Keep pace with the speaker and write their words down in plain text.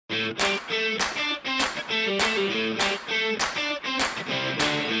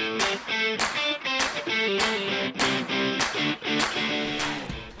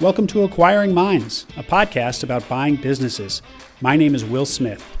Welcome to Acquiring Minds, a podcast about buying businesses. My name is Will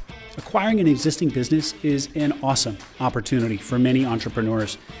Smith. Acquiring an existing business is an awesome opportunity for many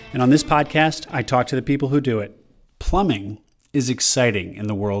entrepreneurs. And on this podcast, I talk to the people who do it. Plumbing is exciting in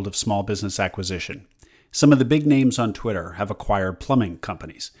the world of small business acquisition. Some of the big names on Twitter have acquired plumbing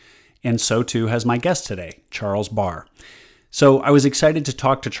companies. And so too has my guest today, Charles Barr. So I was excited to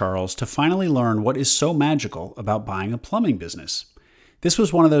talk to Charles to finally learn what is so magical about buying a plumbing business. This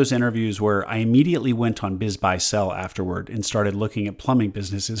was one of those interviews where I immediately went on BizBuySell afterward and started looking at plumbing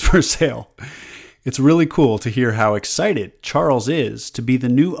businesses for sale. It's really cool to hear how excited Charles is to be the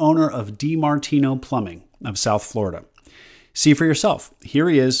new owner of DiMartino Plumbing of South Florida. See for yourself. Here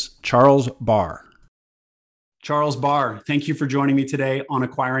he is, Charles Barr. Charles Barr, thank you for joining me today on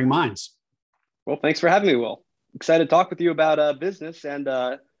Acquiring Minds. Well, thanks for having me, Will. Excited to talk with you about business and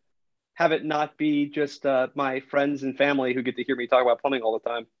have it not be just my friends and family who get to hear me talk about plumbing all the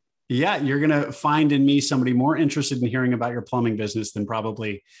time. Yeah, you're going to find in me somebody more interested in hearing about your plumbing business than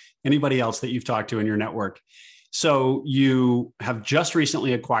probably anybody else that you've talked to in your network. So you have just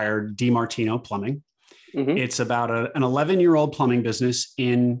recently acquired DiMartino Plumbing. Mm-hmm. It's about an 11-year-old plumbing business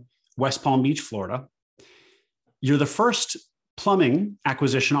in West Palm Beach, Florida. You're the first plumbing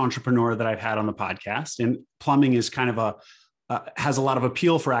acquisition entrepreneur that I've had on the podcast. And plumbing is kind of has a lot of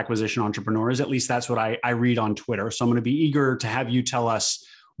appeal for acquisition entrepreneurs. At least that's what I read on Twitter. So I'm going to be eager to have you tell us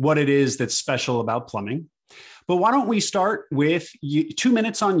what it is that's special about plumbing. But why don't we start with 2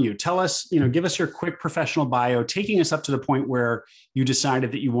 minutes on you? Tell us, give us your quick professional bio, taking us up to the point where you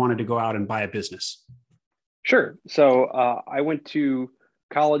decided that you wanted to go out and buy a business. Sure. So I went to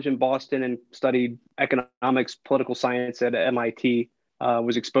college in Boston and studied economics, political science at MIT,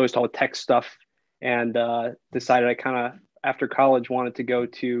 was exposed to all the tech stuff and decided I kind of, after college, wanted to go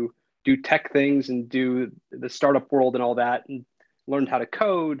to do tech things and do the startup world and all that, and learned how to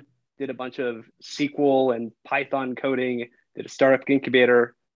code, did a bunch of SQL and Python coding, did a startup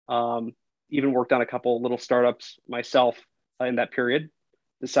incubator, even worked on a couple little startups myself in that period.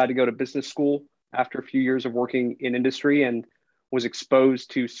 Decided to go to business school after a few years of working in industry and was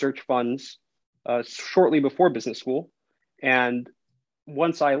exposed to search funds shortly before business school. And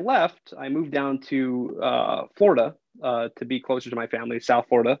once I left, I moved down to Florida to be closer to my family, South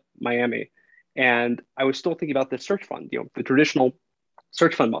Florida, Miami. And I was still thinking about the search fund, the traditional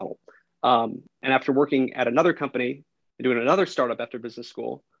search fund model. And after working at another company and doing another startup after business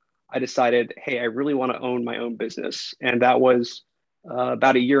school, I decided, hey, I really want to own my own business. And that was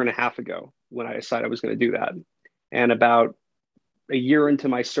about a year and a half ago when I decided I was going to do that. And about a year into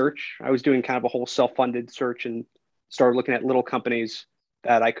my search, I was doing kind of a whole self-funded search and started looking at little companies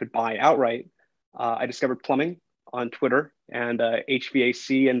that I could buy outright. I discovered plumbing on Twitter and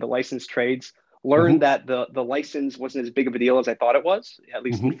HVAC and the license trades. Learned that the license wasn't as big of a deal as I thought it was, at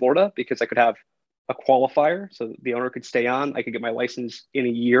least in Florida, because I could have a qualifier so the owner could stay on. I could get my license in a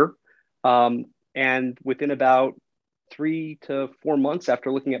year. And within about 3 to 4 months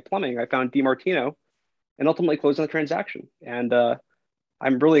after looking at plumbing, I found DiMartino and ultimately closed on the transaction. And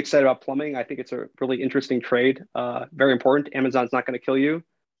I'm really excited about plumbing. I think it's a really interesting trade, very important. Amazon's not going to kill you.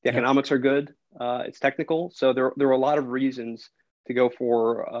 The economics are good. It's technical. So there are a lot of reasons to go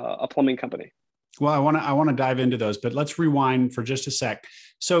for a plumbing company. Well, I want to dive into those, but let's rewind for just a sec.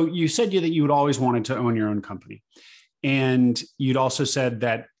 So you said that you had always wanted to own your own company. And you'd also said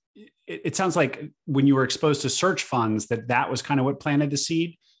that it sounds like when you were exposed to search funds, that was kind of what planted the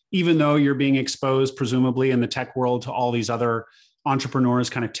seed, even though you're being exposed, presumably in the tech world, to all these other entrepreneurs,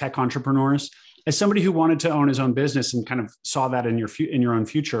 kind of tech entrepreneurs. As somebody who wanted to own his own business and kind of saw that in your own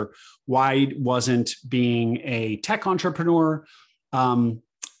future, why wasn't being a tech entrepreneur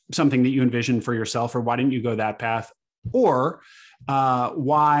something that you envisioned for yourself, or why didn't you go that path? Or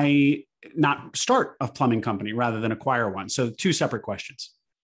why not start a plumbing company rather than acquire one? So 2 separate questions.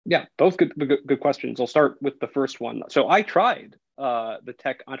 Yeah, both good questions. I'll start with the first one. So I tried the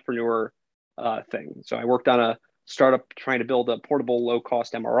tech entrepreneur thing. So I worked on a startup trying to build a portable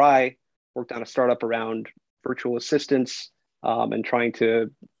low-cost MRI, worked on a startup around virtual assistants and trying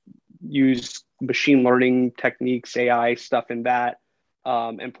to use machine learning techniques, AI stuff in that,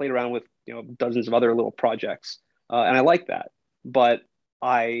 and played around with dozens of other little projects. And I like that. But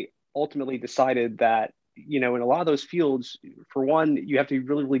I ultimately decided that, in a lot of those fields, for one, you have to be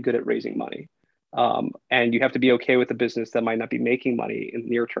really, really good at raising money. And you have to be okay with a business that might not be making money in the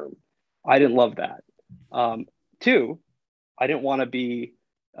near term. I didn't love that. 2, I didn't want to be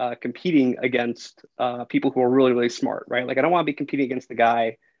competing against people who are really, really smart, right? Like I don't want to be competing against the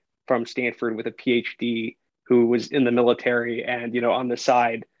guy from Stanford with a PhD who was in the military and, on the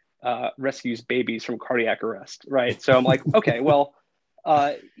side, rescues babies from cardiac arrest, right? So I'm like, okay, well,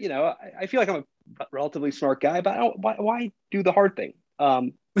 I feel like I'm a relatively smart guy, but why do the hard thing?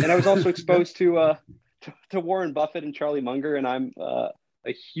 And I was also exposed to Warren Buffett and Charlie Munger, and I'm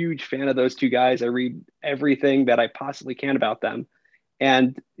a huge fan of those two guys. I read everything that I possibly can about them,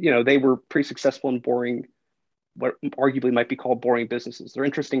 and they were pretty successful in boring, what arguably might be called boring businesses. They're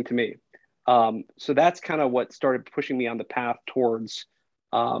interesting to me. So that's kind of what started pushing me on the path towards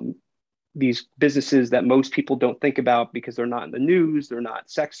these businesses that most people don't think about because they're not in the news, they're not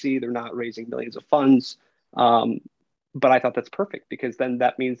sexy, they're not raising millions of funds. But I thought that's perfect because then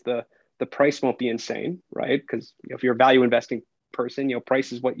that means the price won't be insane, right? Because if you're a value investing person,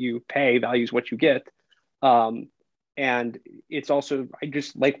 price is what you pay, value is what you get. And it's also, I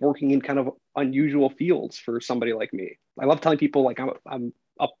just like working in kind of unusual fields for somebody like me. I love telling people like I'm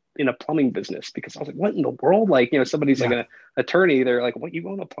up in a plumbing business because I was like, what in the world? Like, somebody's like an attorney. They're like, what, you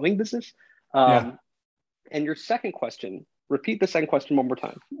own a plumbing business? And your second question, repeat the second question one more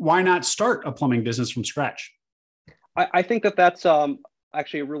time. Why not start a plumbing business from scratch? I think that's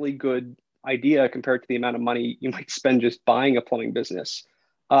actually a really good idea compared to the amount of money you might spend just buying a plumbing business.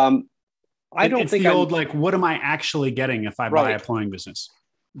 I don't think old, like, what am I actually getting if I buy a plumbing business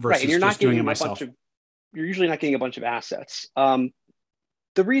versus and you're just not doing it myself? You're usually not getting a bunch of assets.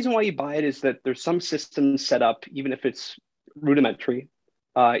 The reason why you buy it is that there's some systems set up, even if it's rudimentary.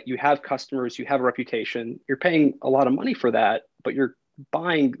 You have customers, you have a reputation, you're paying a lot of money for that, but you're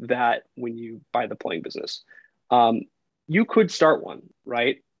buying that when you buy the plumbing business. You could start one,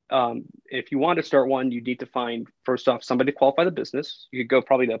 right? If you want to start one, you need to find, first off, somebody to qualify the business. You could go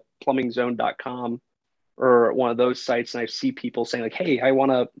probably to plumbingzone.com or one of those sites. And I see people saying like, hey, I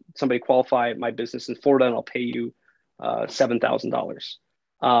want somebody qualify my business in Florida and I'll pay you $7,000.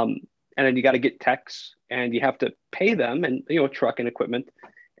 And then you got to get techs and you have to pay them and, truck and equipment,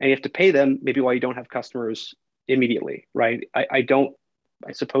 and you have to pay them maybe while you don't have customers immediately, right?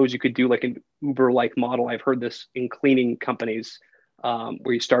 I suppose you could do like an Uber-like model. I've heard this in cleaning companies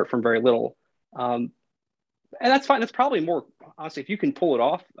where you start from very little. And that's fine. That's probably more, honestly, if you can pull it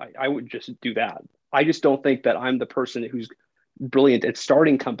off, I would just do that. I just don't think that I'm the person who's brilliant at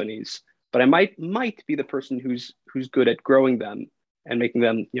starting companies, but I might be the person who's good at growing them and making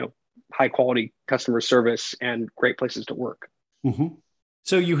them, high quality customer service and great places to work. Mm-hmm.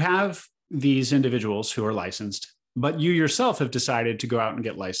 So you have these individuals who are licensed, but you yourself have decided to go out and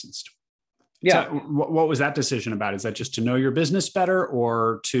get licensed. Yeah. So what was that decision about? Is that just to know your business better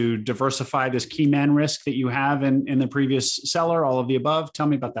or to diversify this key man risk that you have in the previous seller, all of the above? Tell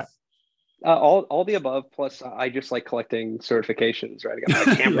me about that. All the above. Plus, I just like collecting certifications, right? I got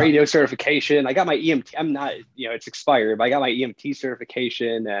my ham radio certification. I got my EMT. I'm not, it's expired, but I got my EMT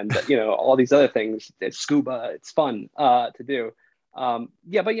certification and, all these other things. It's scuba. It's fun to do.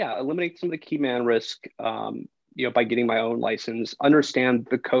 Eliminate some of the key man risk, by getting my own license, understand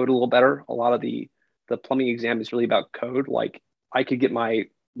the code a little better. A lot of the plumbing exam is really about code. Like I could get my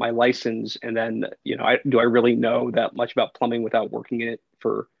license and then, do I really know that much about plumbing without working in it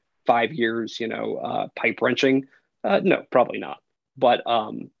for 5 years, pipe wrenching? No, probably not. But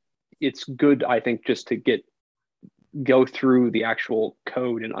it's good, I think, just to go through the actual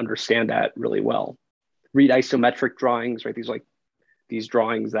code and understand that really well. Read isometric drawings, right? These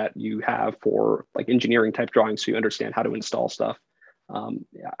drawings that you have for like engineering type drawings, so you understand how to install stuff.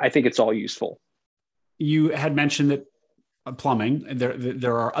 I think it's all useful. You had mentioned that plumbing,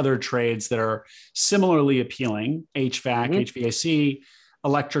 there are other trades that are similarly appealing: HVAC, HVAC,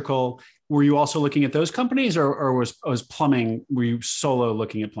 electrical. Were you also looking at those companies, or was plumbing? Were you solo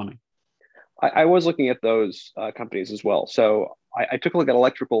looking at plumbing? I was looking at those companies as well. So I took a look at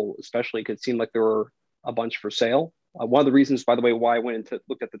electrical, especially because it seemed like there were a bunch for sale. One of the reasons, by the way, why I went into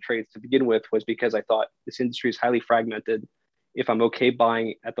look at the trades to begin with was because I thought this industry is highly fragmented. If I'm okay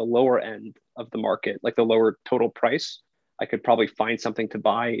buying at the lower end of the market, like the lower total price, I could probably find something to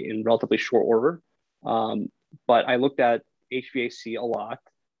buy in relatively short order. But I looked at HVAC a lot.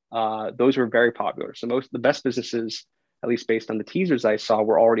 Those were very popular. So most of the best businesses, at least based on the teasers I saw,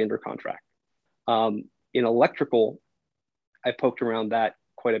 were already under contract. In electrical, I poked around that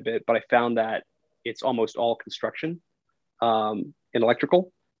quite a bit, but I found that it's almost all construction in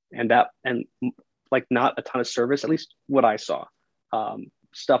electrical, and like not a ton of service, at least what I saw.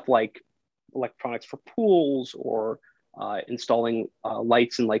 Stuff like electronics for pools or installing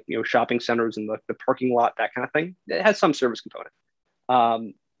lights in shopping centers and the parking lot, that kind of thing. It has some service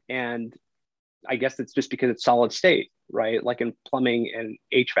component. And I guess it's just because it's solid state, right? Like in plumbing and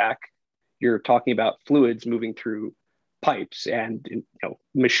HVAC, you're talking about fluids moving through pipes and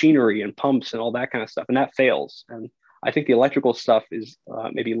machinery and pumps and all that kind of stuff, and that fails. And I think the electrical stuff is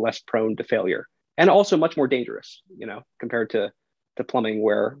maybe less prone to failure and also much more dangerous, compared to plumbing,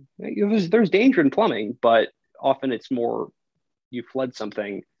 where there's danger in plumbing, but often it's more you flood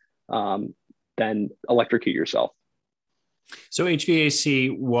something than electrocute yourself. So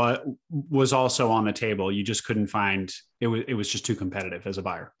HVAC was also on the table. You just couldn't find it. It was just too competitive as a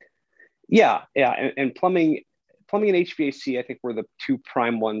buyer. Yeah, and plumbing and HVAC, I think, were the two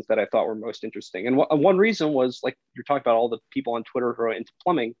prime ones that I thought were most interesting. And one reason was, like you're talking about all the people on Twitter who are into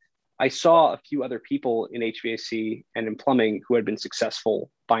plumbing. I saw a few other people in HVAC and in plumbing who had been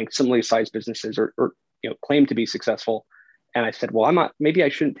successful buying similarly sized businesses or claimed to be successful. And I said, well, maybe I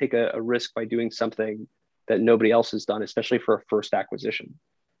shouldn't take a risk by doing something that nobody else has done, especially for a first acquisition.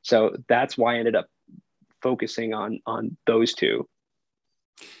 So that's why I ended up focusing on those two.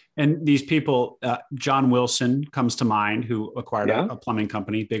 And these people, John Wilson comes to mind, who acquired a plumbing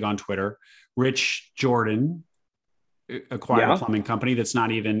company, big on Twitter. Rich Jordan acquired a plumbing company that's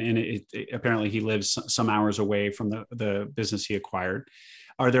not even in it. Apparently he lives some hours away from the business he acquired.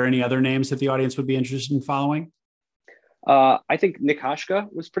 Are there any other names that the audience would be interested in following? I think Nick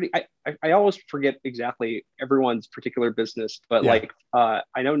Hashka was pretty, I always forget exactly everyone's particular business, but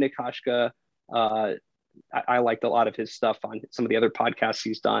I know Nick Hashka. I liked a lot of his stuff on some of the other podcasts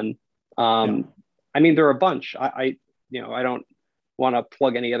he's done. I mean, there are a bunch. I don't want to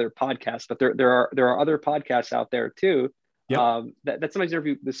plug any other podcasts, but there are other podcasts out there too. That sometimes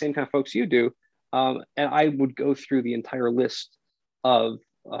interview the same kind of folks you do. And I would go through the entire list of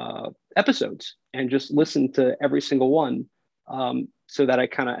episodes and just listen to every single one, so that I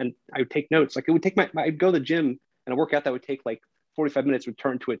would take notes. Like, it would take I'd go to the gym, and a workout that would take like 45 minutes would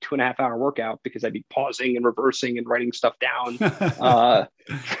turn to a 2.5-hour workout, because I'd be pausing and reversing and writing stuff down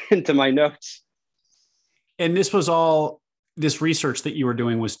into my notes. And this research that you were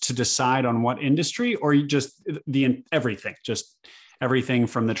doing was to decide on what industry, or you just everything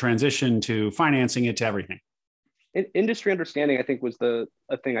from the transition to financing it to everything? Industry understanding, I think, was a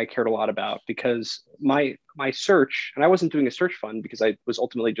thing I cared a lot about, because my search, and I wasn't doing a search fund because I was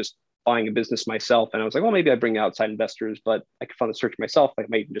ultimately just buying a business myself. And I was like, well, maybe I bring outside investors, but I could fund the search myself. I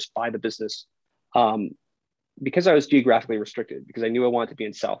might even just buy the business. Because I was geographically restricted, because I knew I wanted to be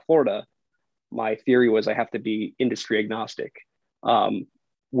in South Florida, my theory was I have to be industry agnostic,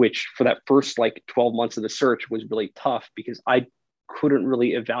 which for that first 12 months of the search was really tough, because I couldn't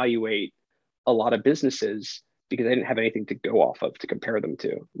really evaluate a lot of businesses because I didn't have anything to go off of to compare them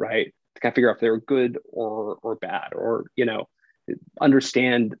to, right? To kind of figure out if they were good or bad, or,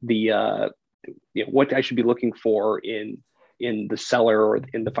 understand the, what I should be looking for in the seller or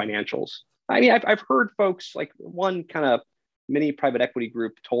in the financials. I mean, I've heard folks, like one kind of mini private equity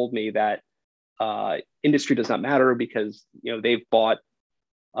group told me that industry does not matter, because, they've bought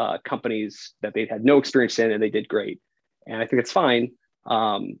companies that they've had no experience in and they did great. And I think it's fine.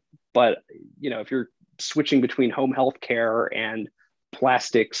 But, if you're switching between home healthcare and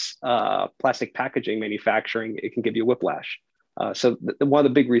plastic packaging manufacturing, it can give you whiplash. So one of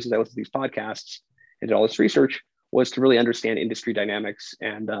the big reasons I listened to these podcasts and did all this research was to really understand industry dynamics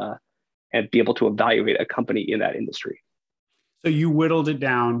and be able to evaluate a company in that industry. So you whittled it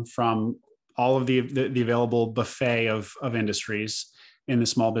down from all of the available buffet of industries in the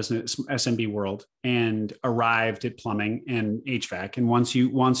small business SMB world, and arrived at plumbing and HVAC. And once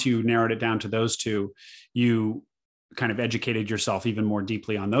you narrowed it down to those two, you kind of educated yourself even more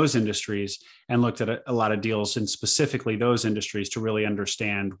deeply on those industries and looked at a lot of deals in specifically those industries to really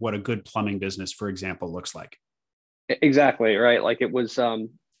understand what a good plumbing business, for example, looks like. Exactly. Right. Like it was a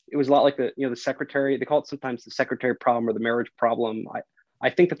lot like the secretary, they call it sometimes the secretary problem or the marriage problem. I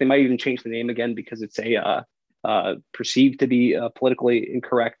think that they might even change the name again, because it's perceived to be politically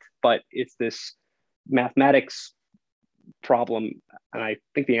incorrect, but it's this mathematics problem. And I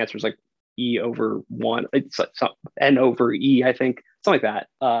think the answer is like E over 1, it's N over E, I think, something like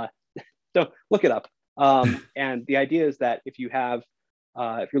that. So look it up. And the idea is that if you're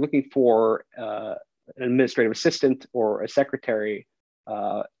looking for an administrative assistant or a secretary,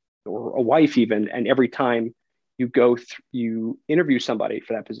 or a wife even, and every time you interview somebody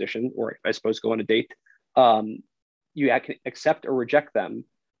for that position, or I suppose go on a date, you can accept or reject them.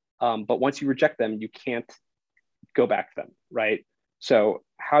 But once you reject them, you can't go back to them, right? So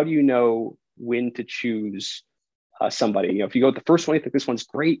how do you know when to choose somebody? If you go with the first one, you think this one's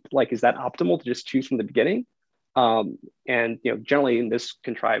great, like, is that optimal to just choose from the beginning? And generally in this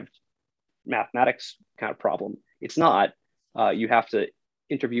contrived mathematics kind of problem, it's not. You have to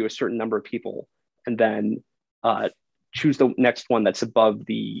interview a certain number of people and then choose the next one that's above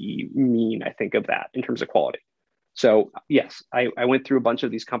the mean, I think, of that in terms of quality. So yes, I went through a bunch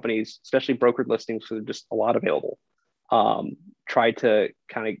of these companies, especially brokered listings, so there's just a lot available. Tried to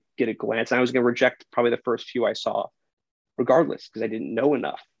kind of get a glance. And I was going to reject probably the first few I saw, regardless, because I didn't know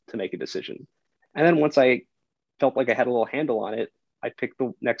enough to make a decision. And then once I felt like I had a little handle on it, I picked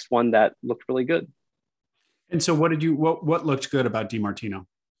the next one that looked really good. And so what looked good about DiMartino?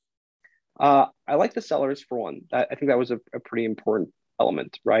 I like the sellers for one. I think that was a pretty important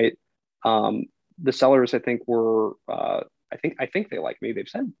element, right? Um, the sellers, I think, were I think they like me. They've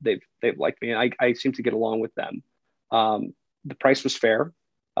said they've liked me, and I seem to get along with them. The price was fair,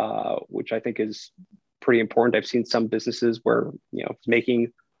 which I think is pretty important. I've seen some businesses where it's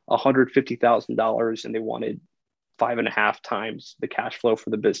making $150,000 and they wanted 5.5 times the cash flow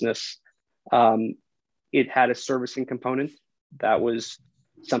for the business. Um, it had a servicing component that was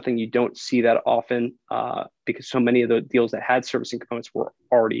something you don't see that often because so many of the deals that had servicing components were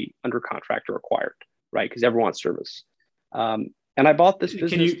already under contract or acquired, right? Because everyone wants service. And I bought this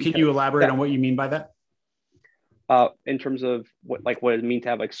business. Can you elaborate on what you mean by that? In terms of what it mean to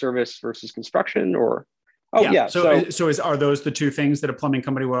have like service versus construction, or are those the two things that a plumbing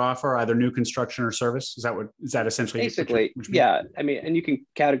company would offer, either new construction or service? Is that essentially basically what yeah? I mean, and you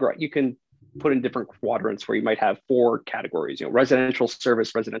can put in different quadrants where you might have 4 categories, residential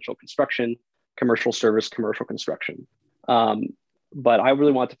service, residential construction, commercial service, commercial construction. But I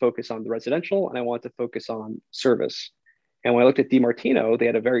really want to focus on the residential, and I want to focus on service. And when I looked at DiMartino, they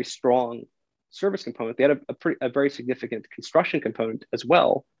had a very strong service component. They had a very significant construction component as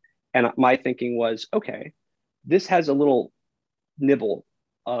well. And my thinking was, okay, this has a little nibble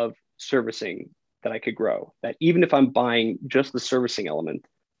of servicing that I could grow. That even if I'm buying just the servicing element,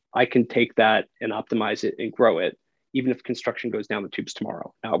 I can take that and optimize it and grow it, even if construction goes down the tubes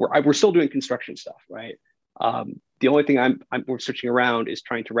tomorrow. Now we're still doing construction stuff, right? The only thing we're switching around is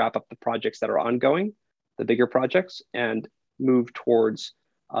trying to wrap up the projects that are ongoing, the bigger projects, and move towards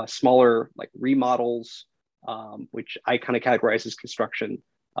smaller like remodels, which I kind of categorize as construction,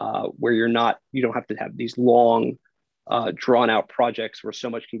 where you don't have to have these long, drawn out projects where so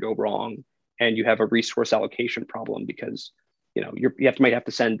much can go wrong, and you have a resource allocation problem because might have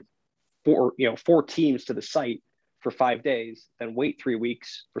to send 4 teams to the site for 5 days, then wait 3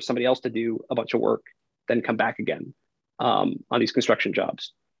 weeks for somebody else to do a bunch of work, then come back again on these construction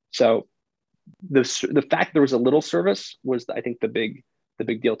jobs. So the fact there was a little service was, I think, the big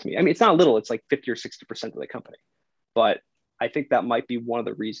deal to me. I mean, it's not little; it's like 50 or 60% of the company, but I think that might be one of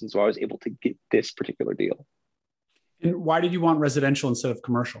the reasons why I was able to get this particular deal. And why did you want residential instead of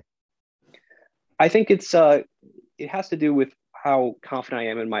commercial? I think it has to do with how confident I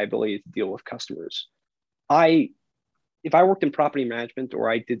am in my ability to deal with customers. If I worked in property management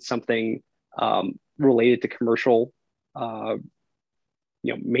or I did something related to commercial,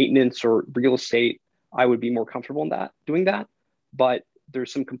 maintenance or real estate, I would be more comfortable in doing that. But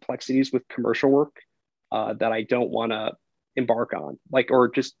there's some complexities with commercial work that I don't want to embark on, or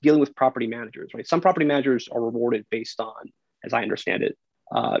just dealing with property managers, right? Some property managers are rewarded based on, as I understand it,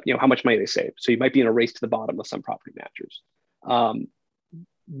 how much money they save. So you might be in a race to the bottom with some property managers.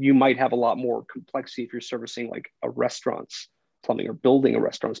 You might have a lot more complexity if you're servicing like a restaurant's plumbing or building a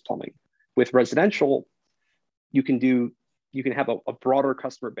restaurant's plumbing. With residential, you can have a broader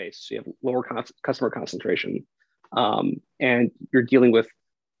customer base, so you have lower customer concentration, and you're dealing with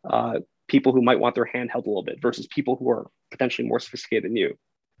people who might want their hand held a little bit versus people who are potentially more sophisticated than you.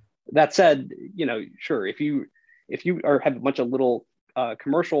 That said, sure, if you have a bunch of little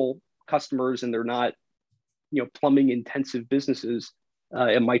commercial customers and they're not plumbing intensive businesses,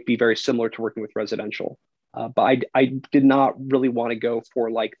 it might be very similar to working with residential. But I did not really want to go for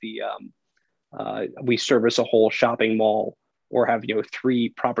like the we service a whole shopping mall, or have 3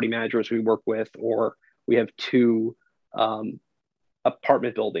 property managers we work with, or we have 2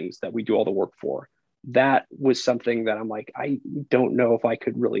 apartment buildings that we do all the work for. That was something that I'm like, I don't know if I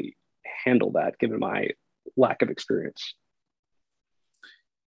could really handle that given my lack of experience.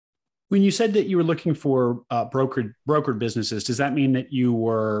 When you said that you were looking for brokered businesses, does that mean that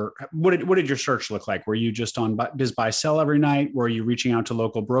what did your search look like? Were you just on Biz Buy Sell every night? Were you reaching out to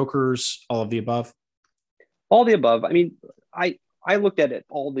local brokers? All of the above? All the above. I mean, I looked at it,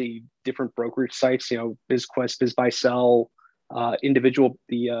 all the different brokerage sites, BizQuest, Biz Buy Sell, individual,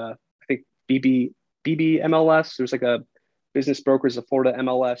 I think BB MLS. There's like a Business Brokers of Florida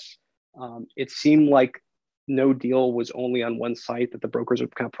MLS. It seemed like no deal was only on one site, that the brokers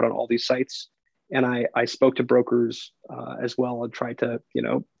would kind of put on all these sites. And I spoke to brokers as well and tried to,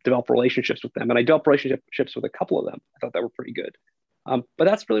 develop relationships with them. And I developed relationships with a couple of them. I thought that were pretty good. But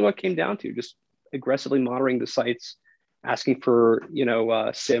that's really what it came down to, just aggressively monitoring the sites, asking for,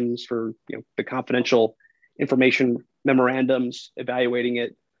 SIMs for, the confidential information memorandums, evaluating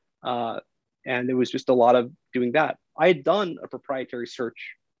it. And it was just a lot of doing that. I had done a proprietary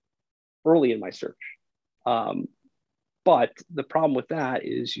search early in my search. But the problem with that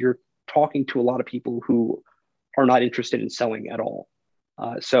is you're talking to a lot of people who are not interested in selling at all.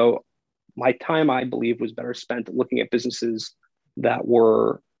 So my time, I believe, was better spent looking at businesses that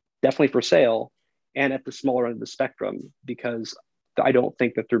were definitely for sale and at the smaller end of the spectrum, because I don't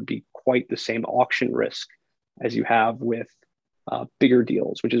think that there'd be quite the same auction risk as you have with bigger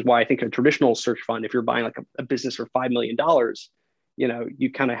deals, which is why I think a traditional search fund, if you're buying like a business for $5 million,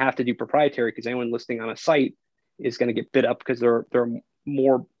 you kind of have to do proprietary, because anyone listing on a site is going to get bid up, because there are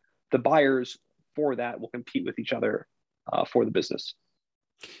more, the buyers for that will compete with each other for the business.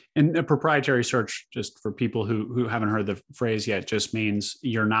 And a proprietary search, just for people who haven't heard the phrase yet, just means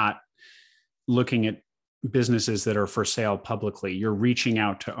you're not looking at businesses that are for sale publicly. You're reaching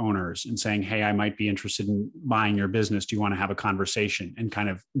out to owners and saying, hey, I might be interested in buying your business. Do you want to have a conversation? And kind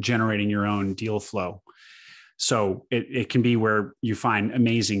of generating your own deal flow. So it can be where you find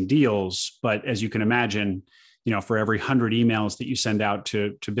amazing deals, but as you can imagine, for every 100 emails that you send out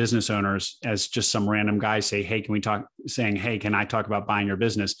to business owners, as just some random guy say, hey, can I talk about buying your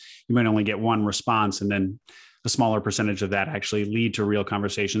business? You might only get one response, and then a smaller percentage of that actually lead to real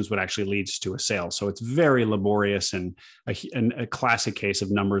conversations, what actually leads to a sale. So it's very laborious and a classic case of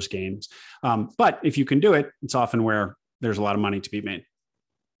numbers games. But if you can do it, it's often where there's a lot of money to be made.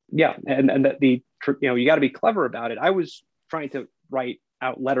 Yeah, and you got to be clever about it. I was trying to write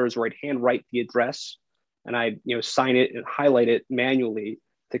out letters where I'd handwrite the address, and I sign it and highlight it manually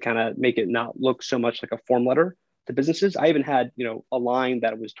to kind of make it not look so much like a form letter to businesses. I even had a line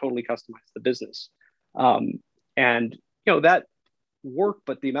that was totally customized to the business, and that worked,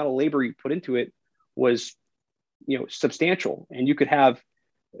 but the amount of labor you put into it was substantial. And you could have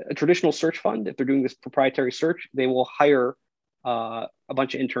a traditional search fund, if they're doing this proprietary search, they will hire a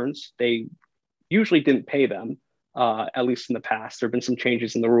bunch of interns. They usually didn't pay them, at least in the past. There have been some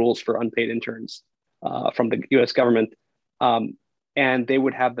changes in the rules for unpaid interns from the U.S. government, and they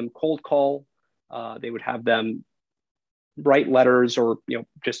would have them cold call. They would have them write letters, or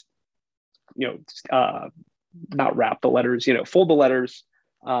not wrap the letters, fold the letters,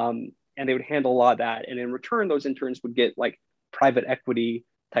 and they would handle a lot of that. And in return, those interns would get like private equity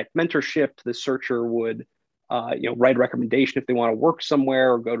type mentorship. The searcher would write a recommendation if they want to work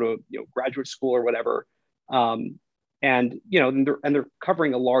somewhere or go to graduate school or whatever. And they're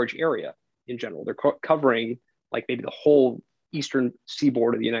covering a large area in general. They're covering like maybe the whole eastern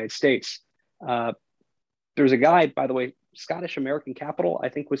seaboard of the United States. There's a guy, by the way, Scottish American Capital, I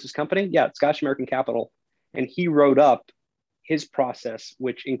think was his company. Yeah, Scottish American Capital. And he wrote up his process,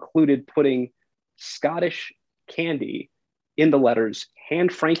 which included putting Scottish candy in the letters,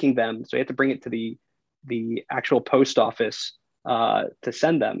 hand franking them. So you have to bring it to the actual post office to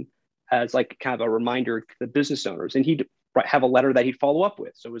send them as like kind of a reminder to the business owners. And he'd have a letter that he'd follow up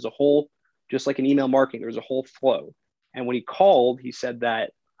with. So it was a whole, just like an email marketing, there was a whole flow. And when he called, he said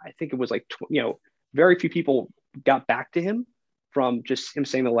that I think it was like, very few people got back to him from just him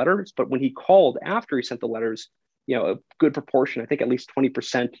saying the letters. But when he called after he sent the letters, a good proportion, I think at least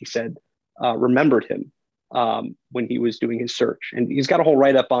 20%, he said, remembered him when he was doing his search. And he's got a whole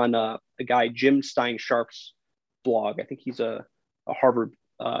write-up on a guy, Jim Stein Sharp's blog. I think he's a Harvard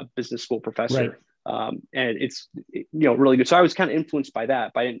business school professor. Right. And it's, really good. So I was kind of influenced by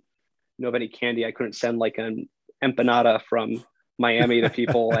that, but I didn't know of any candy. I couldn't send like an empanada from Miami to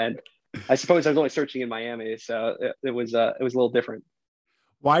people. And I suppose I was only searching in Miami. So it was a little different.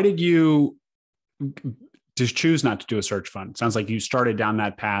 Why did you just choose not to do a search fund? Sounds like you started down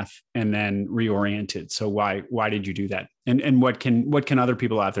that path and then reoriented. So why did you do that? And what can other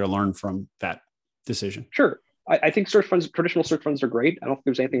people out there learn from that decision? Sure. I think traditional search funds are great. I don't think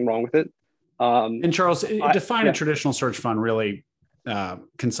there's anything wrong with it. And Charles, define a traditional search fund really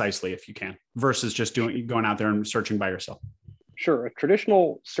concisely, if you can, versus just going out there and searching by yourself. Sure. A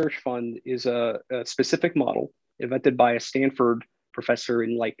traditional search fund is a specific model invented by a Stanford professor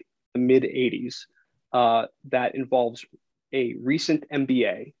in like the mid 80s that involves a recent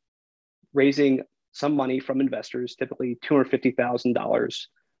MBA raising some money from investors, typically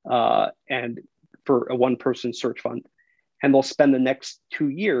 $250,000, and for a one-person search fund. And they'll spend the next 2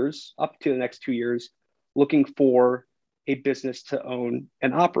 years, up to the next 2 years, looking for a business to own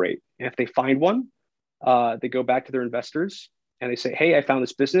and operate. And if they find one, they go back to their investors and they say, hey, I found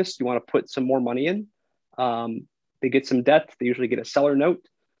this business. Do you want to put some more money in? They get some debt. They usually get a seller note,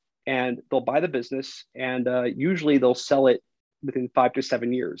 and they'll buy the business. And usually they'll sell it within 5 to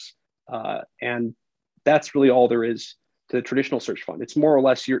 7 years. And that's really all there is to the traditional search fund. It's more or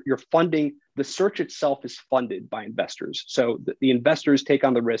less you're funding, the search itself is funded by investors. So the investors take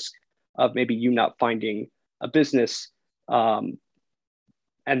on the risk of maybe you not finding a business. And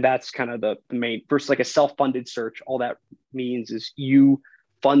that's kind of the main, versus like a self-funded search. All that means is you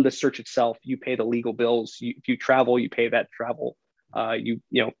fund the search itself. You pay the legal bills. If you travel, you pay that travel. You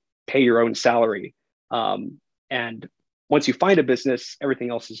pay your own salary. And once you find a business, everything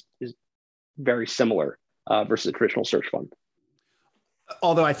else is very similar versus a traditional search fund.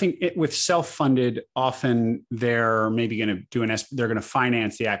 Although I think with self-funded, often they're maybe going to do they're going to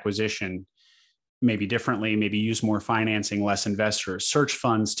finance the acquisition maybe differently, maybe use more financing, less investors. Search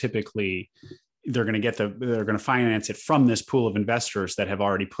funds, typically, they're going to finance it from this pool of investors that have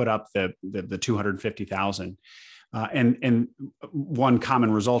already put up the 250,000. And one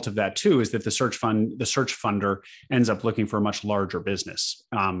common result of that too is that the search funder ends up looking for a much larger business.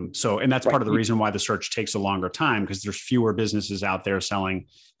 And that's part of the reason why the search takes a longer time, because there's fewer businesses out there selling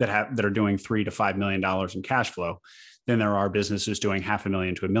that are doing $3 to $5 million in cash flow than there are businesses doing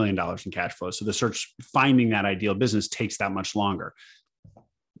 $500,000 to $1 million in cash flow. So the search, finding that ideal business, takes that much longer.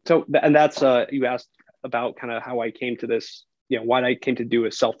 So, and that's you asked about kind of how I came to this, why I came to do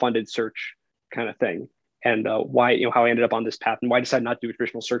a self-funded search kind of thing. And why, how I ended up on this path and why I decided not to do a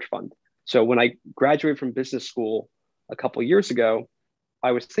traditional search fund. So when I graduated from business school a couple of years ago,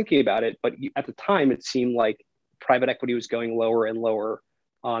 I was thinking about it, but at the time it seemed like private equity was going lower and lower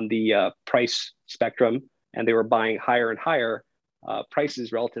on the price spectrum, and they were buying higher and higher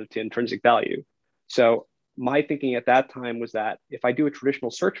prices relative to intrinsic value. So my thinking at that time was that if I do a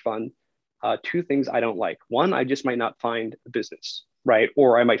traditional search fund, two things I don't like. One, I just might not find a business, right?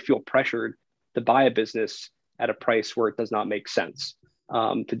 Or I might feel pressured to buy a business at a price where it does not make sense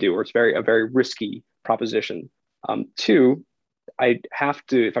to do, or it's a very risky proposition. Two, I have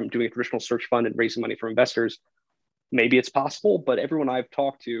to, if I'm doing a traditional search fund and raising money for investors, maybe it's possible, but everyone I've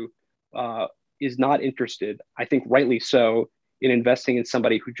talked to is not interested, I think rightly so, in investing in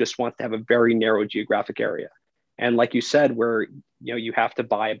somebody who just wants to have a very narrow geographic area. And like you said, where you have to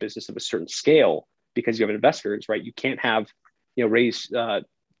buy a business of a certain scale because you have investors, right? You can't have raise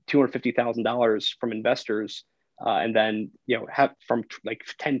 $250,000 from investors and then have from like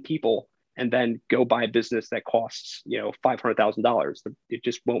 10 people and then go buy a business that costs $500,000. It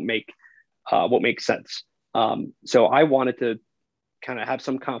just won't make sense. So I wanted to kind of have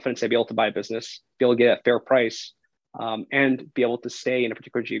some confidence I'd be able to buy a business, be able to get a fair price, and be able to stay in a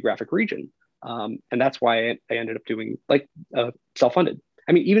particular geographic region. And that's why I ended up doing self-funded.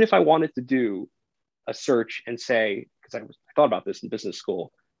 I mean, even if I wanted to do a search and say, because I thought about this in business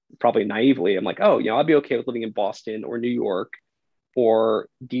school, probably naively, I'm like, I'll be okay with living in Boston or New York or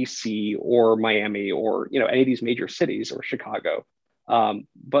DC or Miami or any of these major cities or Chicago.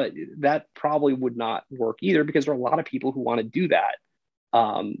 But that probably would not work either, because there are a lot of people who want to do that.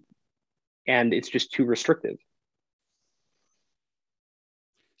 And it's just too restrictive.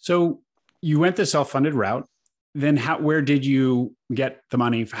 So you went the self-funded route. Then where did you get the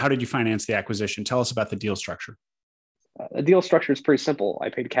money? How did you finance the acquisition? Tell us about the deal structure. The deal structure is pretty simple. I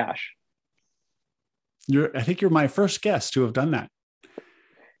paid cash. I think you're my first guest to have done that.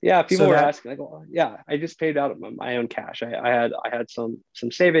 Yeah, people were asking. I just paid out my own cash. I had some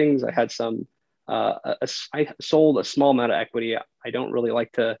savings. I had some. I sold a small amount of equity. I don't really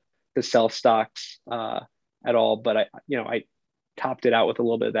like to sell stocks at all, but I topped it out with a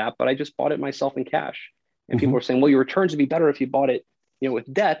little bit of that. But I just bought it myself in cash. And people were saying, well, your returns would be better if you bought it,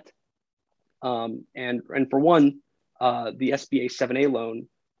 with debt. And for one, the SBA 7A loan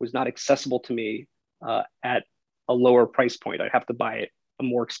was not accessible to me at a lower price point. I'd have to buy a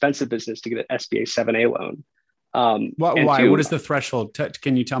more expensive business to get an SBA 7A loan. Why? What is the threshold?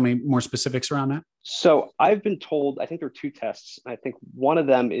 Can you tell me more specifics around that? So I've been told, I think there are two tests. I think one of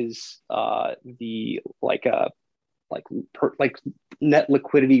them is the net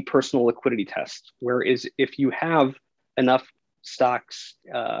liquidity, personal liquidity test, whereas if you have enough stocks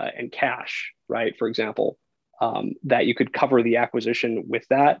and cash, right, for example, that you could cover the acquisition with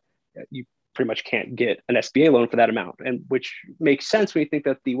that, you pretty much can't get an SBA loan for that amount. And which makes sense when you think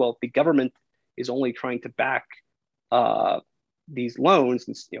that the government is only trying to back these loans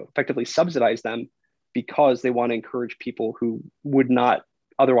and effectively subsidize them, because they want to encourage people who would not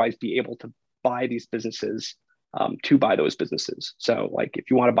otherwise be able to buy these businesses to buy those businesses. So like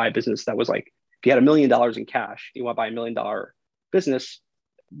if you want to buy a business that was like, if you had $1 million in cash, you want to buy $1 million business,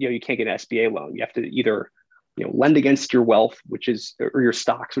 you can't get an SBA loan. You have to either lend against your wealth, or your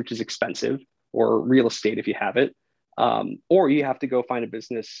stocks, which is expensive, or real estate if you have it, or you have to go find a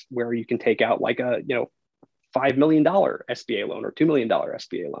business where you can take out like a $5 million SBA loan or $2 million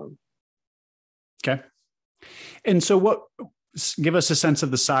SBA loan. Okay. And so give us a sense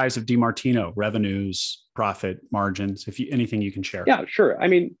of the size of DiMartino, revenues, profit, margins, if you, anything you can share. Yeah, sure. I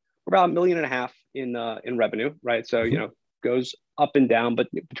mean, we're about 1.5 million in revenue, right? So, goes up and down, but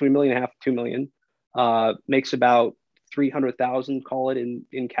between 1.5 million, 2 million, makes about 300,000, call it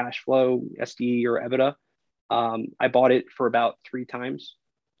in cash flow, SDE or EBITDA. I bought it for about 3 times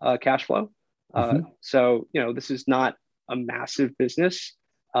cash flow. So, this is not a massive business,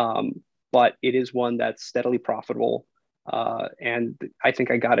 but it is one that's steadily profitable. And I think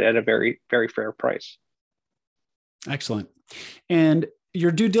I got it at a very, very fair price. Excellent. And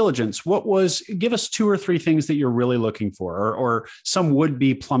your due diligence, give us 2 or 3 things that you're really looking for, or some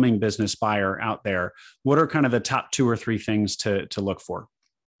would-be plumbing business buyer out there. What are kind of the top 2 or 3 things to look for?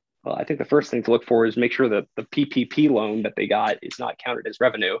 Well, I think the first thing to look for is make sure that the PPP loan that they got is not counted as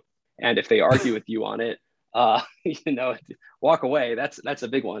revenue. And if they argue with you on it, walk away. That's a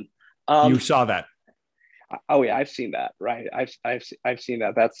big one. You saw that. Oh yeah, I've seen that. Right. I've seen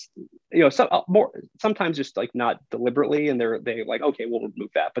that. That's sometimes just like not deliberately, and they like, okay, we'll remove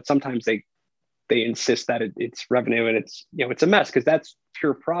that. But sometimes they insist that it's revenue, and it's a mess because that's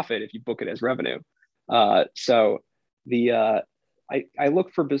pure profit if you book it as revenue. So I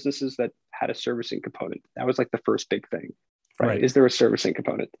look for businesses that had a servicing component. That was like the first big thing, right? Is there a servicing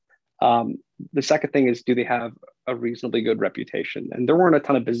component? The second thing is, do they have a reasonably good reputation? And there weren't a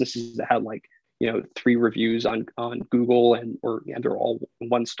ton of businesses that had 3 reviews on Google and they're all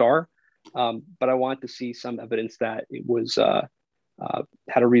 1 star. But I want to see some evidence that it was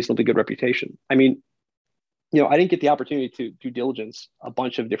had a reasonably good reputation. I mean, I didn't get the opportunity to due diligence a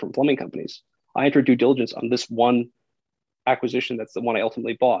bunch of different plumbing companies. I entered due diligence on this one acquisition. That's the one I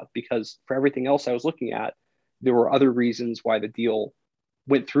ultimately bought, because for everything else I was looking at, there were other reasons why the deal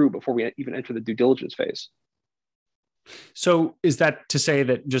went through before we even entered the due diligence phase. So is that to say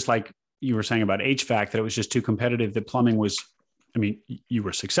that, just like you were saying about HVAC, that it was just too competitive, that plumbing was, I mean, you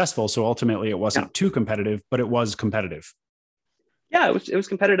were successful, so ultimately it wasn't too competitive, but it was competitive. Yeah, it was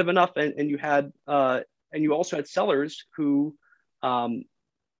competitive enough. And you had, and you also had sellers who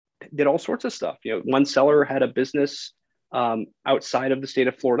did all sorts of stuff. One seller had a business outside of the state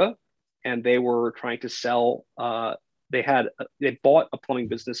of Florida, and they were trying to sell, they bought a plumbing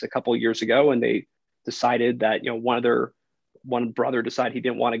business a couple of years ago, and they decided that, one brother decided he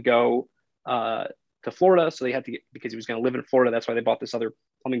didn't want to go to Florida. So they had to because he was going to live in Florida. That's why they bought this other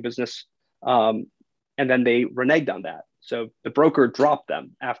plumbing business. And then they reneged on that. So the broker dropped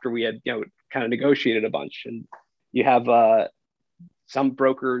them after we had, kind of negotiated a bunch. And you have some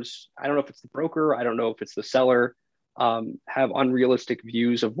brokers, I don't know if it's the broker, I don't know if it's the seller, have unrealistic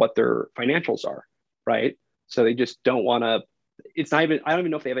views of what their financials are, right? So they just don't want to, I don't even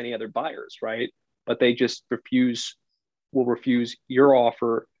know if they have any other buyers, right? But they just will refuse your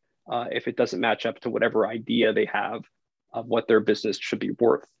offer if it doesn't match up to whatever idea they have of what their business should be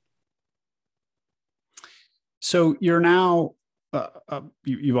worth. So you're now,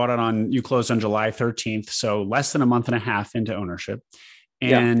 you closed on July 13th, so less than a month and a half into ownership.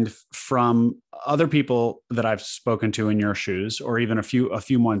 And from other people that I've spoken to in your shoes, or even a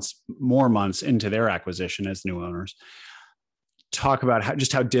few more months into their acquisition as new owners, talk about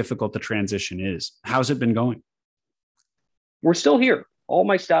how difficult the transition is. How's it been going? We're still here. All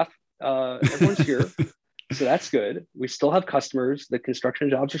my staff, everyone's here. So that's good. We still have customers. The construction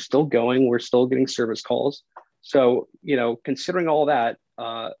jobs are still going. We're still getting service calls. So, considering all that,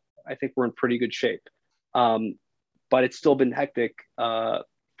 I think we're in pretty good shape. But it's still been hectic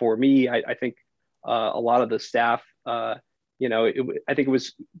for me. I think a lot of the staff, I think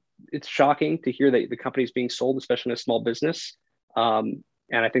it's shocking to hear that the company's being sold, especially in a small business. And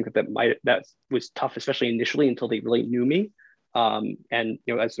I think that was tough, especially initially until they really knew me. And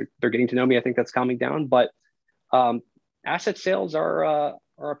as they're getting to know me, I think that's calming down. But asset sales are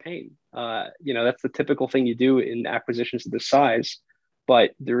a pain. That's the typical thing you do in acquisitions of this size.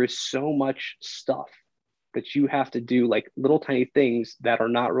 But there is so much stuff that you have to do, like little tiny things that are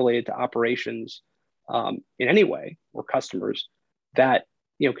not related to operations in any way, or customers, that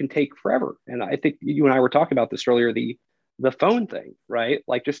can take forever. And I think you and I were talking about this earlier, the phone thing, right?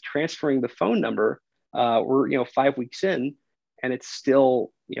 Like just transferring the phone number. We're 5 weeks in, and it's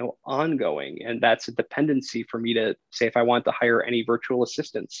still ongoing, and that's a dependency for me to say if I want to hire any virtual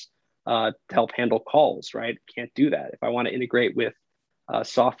assistants to help handle calls, right? Can't do that. If I want to integrate with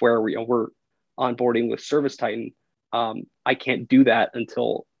software, we're onboarding with ServiceTitan, I can't do that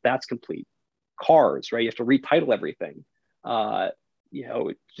until that's complete. Cars, right? You have to retitle everything.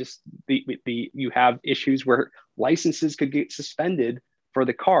 Just you have issues where licenses could get suspended for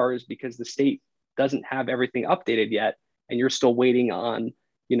the cars because the state doesn't have everything updated yet, and you're still waiting on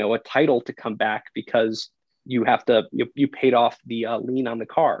a title to come back because you have to you paid off the lien on the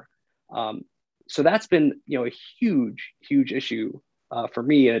car. So that's been a huge issue for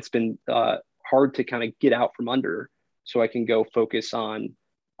me, and it's been hard to kind of get out from under, so I can go focus on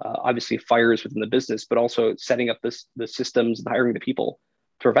obviously fires within the business, but also setting up the systems and hiring the people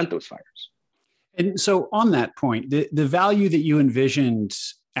to prevent those fires. And so on that point, the value that you envisioned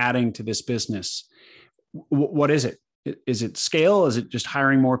adding to this business, what is it? Is it scale? Is it just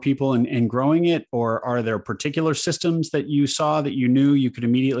hiring more people and growing it? Or are there particular systems that you saw that you knew you could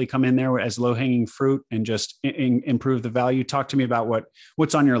immediately come in there as low-hanging fruit and just improve the value? Talk to me about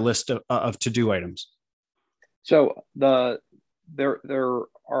what's on your list of to-do items. So there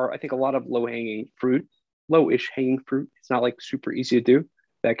are, I think, a lot of low-ish hanging fruit. It's not like super easy to do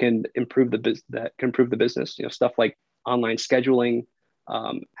that can improve the business. Stuff like online scheduling,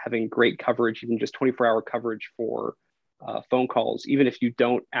 having great coverage, even just 24-hour coverage for phone calls, even if you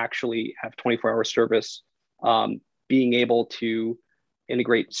don't actually have 24-hour service. Being able to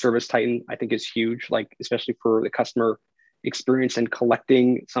integrate ServiceTitan, I think, is huge, like especially for the customer experience and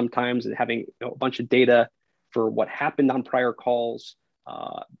collecting sometimes and having a bunch of data for what happened on prior calls,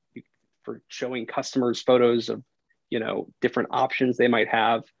 for showing customers photos of different options they might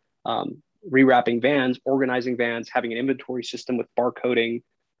have, rewrapping vans, organizing vans, having an inventory system with barcoding,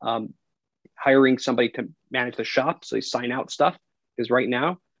 hiring somebody to manage the shop so they sign out stuff. Because right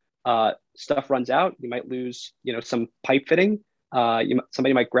now, stuff runs out. You might lose, some pipe fitting.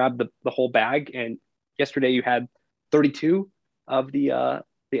 Somebody might grab the whole bag. And yesterday you had 32 of the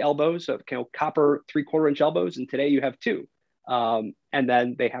elbows of copper 3/4 inch elbows, and today you have 2. And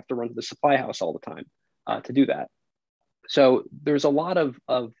then they have to run to the supply house all the time to do that. So there's a lot of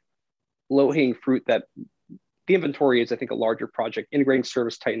low-hanging fruit that the inventory is, I think, a larger project. Integrating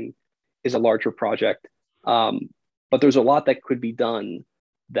ServiceTitan is a larger project. But there's a lot that could be done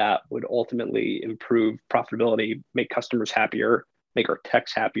that would ultimately improve profitability, make customers happier, make our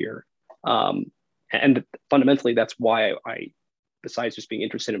techs happier. And fundamentally, that's why besides just being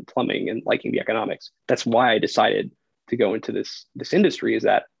interested in plumbing and liking the economics, that's why I decided to go into this industry, is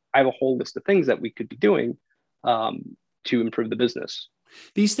that I have a whole list of things that we could be doing to improve the business.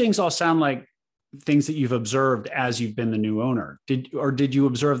 These things all sound like things that you've observed as you've been the new owner. Did you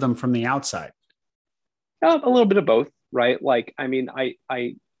observe them from the outside? A little bit of both, right? Like, I mean,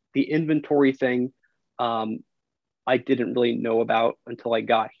 the inventory thing, I didn't really know about until I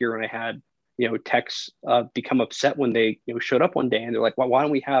got here, and I had, techs become upset when they, showed up one day and they're like, well, why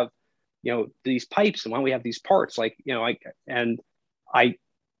don't we have, these pipes, and why don't we have these parts? Like,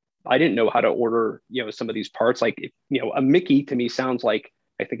 I didn't know how to order, some of these parts. Like, a Mickey to me sounds like,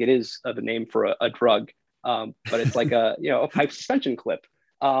 I think it is the name for a drug, but it's like a pipe suspension clip.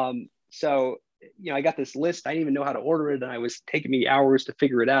 So, I got this list. I didn't even know how to order it, and it was taking me hours to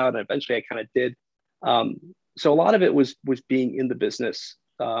figure it out. And eventually, I kind of did. So a lot of it was being in the business,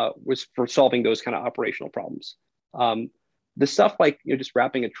 was for solving those kind of operational problems. The stuff like just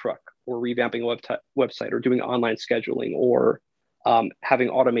wrapping a truck or revamping a website or doing online scheduling or having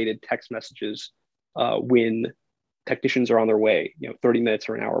automated text messages when technicians are on their way, 30 minutes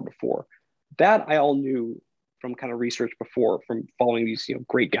or an hour before. That I all knew from kind of research before, from following these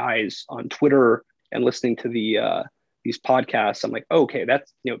great guys on Twitter and listening to these podcasts. I'm like, okay,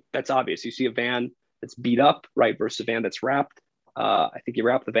 that's obvious. You see a van that's beat up, right, versus a van that's wrapped. I think you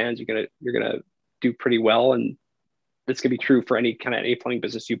wrap the vans, you're gonna do pretty well, and this could be true for any plumbing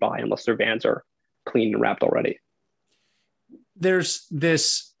business you buy, unless their vans are clean and wrapped already. There's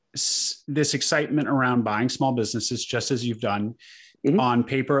this excitement around buying small businesses, just as you've done. Mm-hmm. On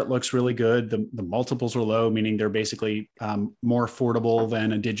paper, it looks really good. The multiples are low, meaning they're basically more affordable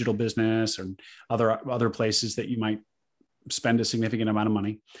than a digital business or other places that you might spend a significant amount of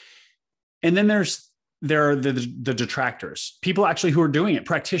money. And then there are the detractors, people actually who are doing it,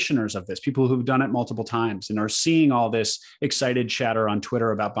 practitioners of this, people who've done it multiple times and are seeing all this excited chatter on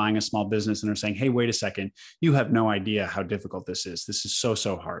Twitter about buying a small business and are saying, hey, wait a second, you have no idea how difficult this is. This is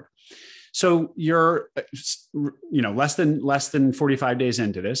so hard. So you're, less than 45 days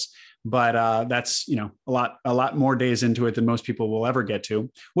into this, but that's, a lot more days into it than most people will ever get to.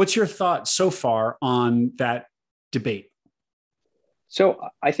 What's your thought so far on that debate? So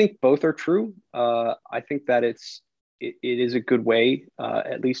I think both are true. I think that it is a good way,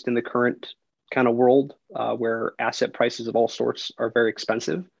 at least in the current kind of world where asset prices of all sorts are very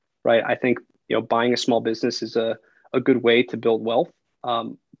expensive, right? I think buying a small business is a good way to build wealth,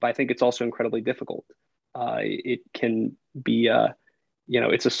 but I think it's also incredibly difficult. It can be,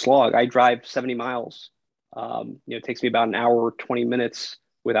 it's a slog. I drive 70 miles. It takes me about an hour, 20 minutes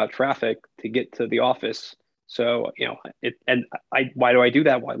without traffic to get to the office. So, why do I do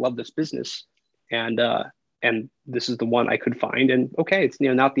that? Well, I love this business. And and this is the one I could find. And okay, it's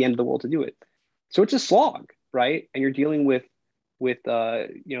not the end of the world to do it. So it's a slog, right? And you're dealing with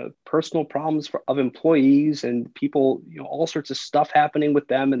personal problems of employees and people, all sorts of stuff happening with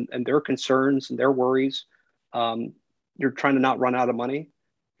them and their concerns and their worries. You're trying to not run out of money.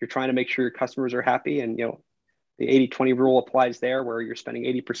 You're trying to make sure your customers are happy. And the 80-20 rule applies there, where you're spending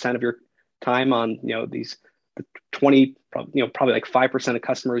 80% of your time on these 20, probably like 5% of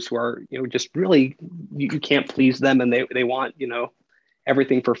customers who are just really you can't please them, and they want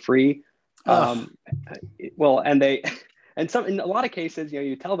everything for free. Well, and they and some in a lot of cases,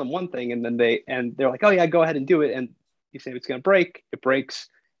 you tell them one thing, and then they're like, oh yeah, go ahead and do it, and you say it's going to break, it breaks,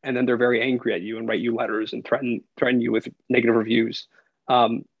 and then they're very angry at you and write you letters and threaten you with negative reviews.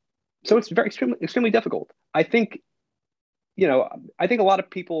 So it's very extremely difficult. I think I think a lot of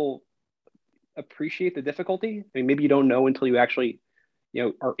people appreciate the difficulty. I mean, maybe you don't know until you actually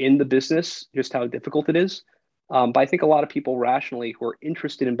are in the business just how difficult it is. But I think a lot of people rationally who are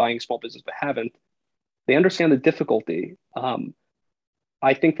interested in buying a small business but haven't, they understand the difficulty.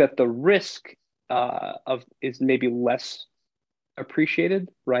 I think that the risk of is maybe less appreciated,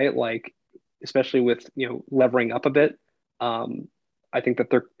 right? Like, especially with levering up a bit. I think that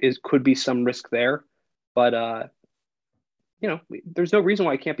could be some risk there, but there's no reason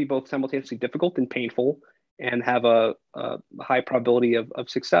why it can't be both simultaneously difficult and painful, and have a high probability of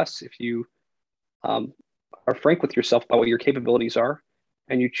success if you are frank with yourself about what your capabilities are,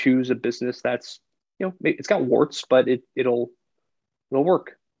 and you choose a business that's it's got warts, but it'll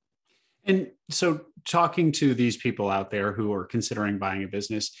work. And so, talking to these people out there who are considering buying a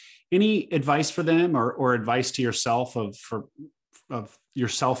business, any advice for them, or advice to yourself of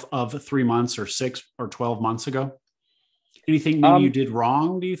 3 months or 6 or 12 months ago? Anything maybe you did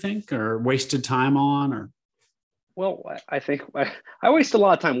wrong, do you think, or wasted time on? Or well, I think I waste a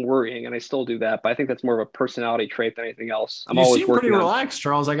lot of time worrying, and I still do that, but I think that's more of a personality trait than anything else. I'm always working. Pretty relaxed,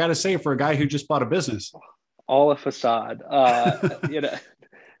 Charles, I got to say, for a guy who just bought a business. All a facade. Well,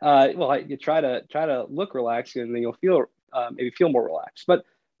 you try to look relaxed, and then you'll maybe feel more relaxed, but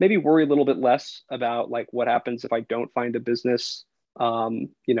maybe worry a little bit less about like what happens if I don't find a business.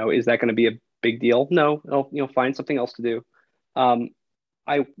 Is that going to be a big deal? No, I'll find something else to do.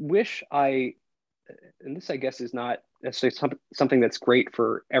 I wish and this I guess is not necessarily something that's great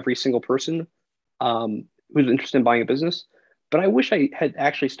for every single person who's interested in buying a business, but I wish I had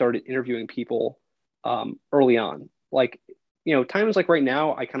actually started interviewing people early on. Like, times like right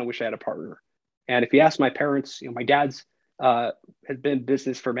now, I kind of wish I had a partner. And if you ask my parents, my dad's has been in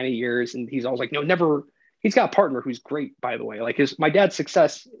business for many years, and he's always like, no, never. He's got a partner who's great, by the way. Like my dad's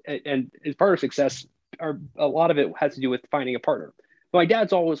success and his partner's success a lot of it has to do with finding a partner. But my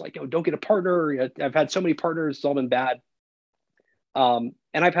dad's always like, don't get a partner. I've had so many partners, it's all been bad. And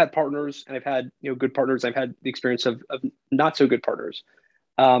I've had partners, and I've had good partners. I've had the experience of not so good partners.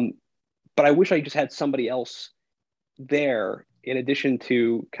 But I wish I just had somebody else there in addition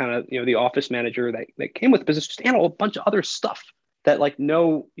to kind of the office manager that came with the business, just handle a bunch of other stuff that like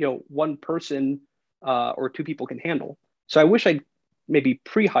no one person or two people can handle. So I wish I'd maybe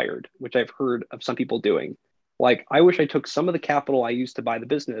pre-hired, which I've heard of some people doing. Like, I wish I took some of the capital I used to buy the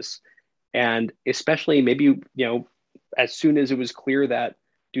business, and especially maybe, as soon as it was clear that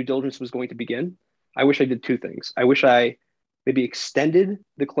due diligence was going to begin, I wish I did two things. I wish I maybe extended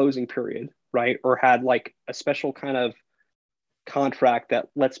the closing period, right? Or had like a special kind of contract that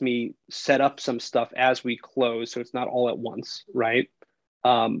lets me set up some stuff as we close, so it's not all at once, right?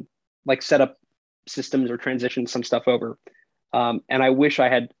 Like set up systems or transition some stuff over. And I wish I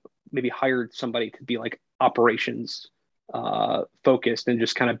had maybe hired somebody to be like operations focused, and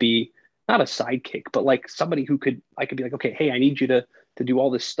just kind of be not a sidekick, but like somebody who I could be like, okay, hey, I need you to do all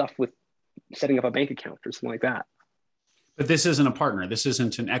this stuff with setting up a bank account or something like that. But this isn't a partner. This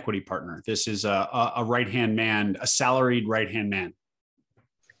isn't an equity partner. This is a right-hand man, a salaried right-hand man.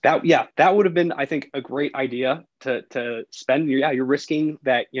 That would have been, I think, a great idea to spend. You're risking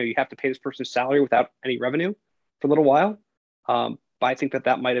that, you have to pay this person's salary without any revenue for a little while. But I think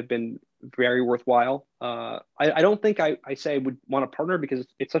that might have been very worthwhile. I don't think I say I would want a partner because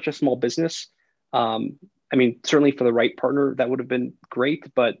it's such a small business. I mean, certainly for the right partner, that would have been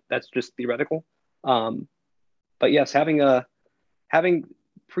great, but that's just theoretical. But yes, having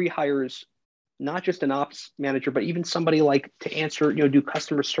pre-hires, not just an ops manager, but even somebody like to answer, do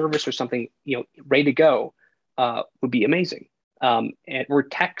customer service or something, ready to go, would be amazing. And we're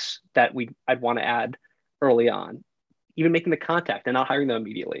techs that I'd want to add early on, even making the contact and not hiring them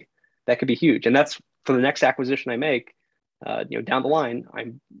immediately. That could be huge. And that's for the next acquisition I make, down the line,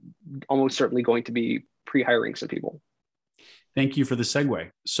 I'm almost certainly going to be pre-hiring some people. Thank you for the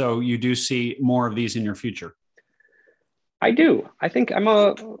segue. So you do see more of these in your future? I do. I think I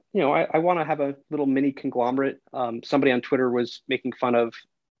want to have a little mini conglomerate. Somebody on Twitter was making fun of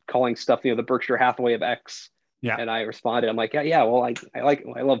calling stuff, the Berkshire Hathaway of X. Yeah. And I responded, I'm like, yeah, well,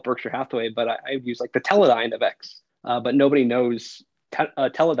 I love Berkshire Hathaway, but I use like the Teledyne of X. But nobody knows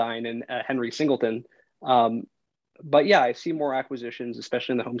Teledyne and Henry Singleton. But yeah, I see more acquisitions,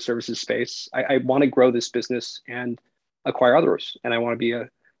 especially in the home services space. I want to grow this business and acquire others, and I want to be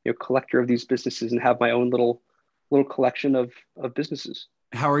a collector of these businesses and have my own little collection of businesses.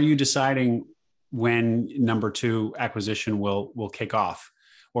 How are you deciding when number two acquisition will kick off?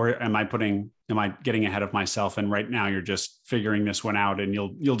 Or am I getting ahead of myself? And right now you're just figuring this one out, and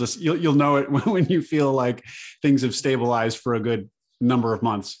you'll know it when you feel like things have stabilized for a good number of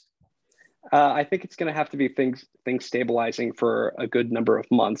months. I think it's going to have to be things stabilizing for a good number of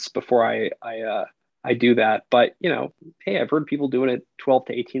months before I do that. But hey, I've heard people doing it 12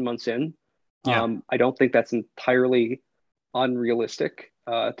 to 18 months in. Yeah. I don't think that's entirely unrealistic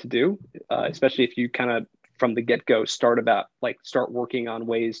to do, especially if you kind of from the get-go start working on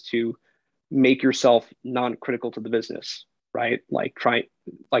ways to make yourself non-critical to the business, right? Like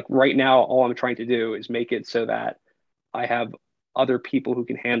right now, all I'm trying to do is make it so that I have other people who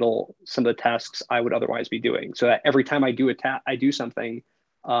can handle some of the tasks I would otherwise be doing. So that every time I do something,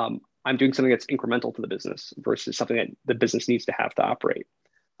 I'm doing something that's incremental to the business versus something that the business needs to have to operate.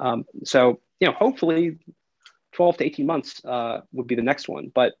 So hopefully 12 to 18 months would be the next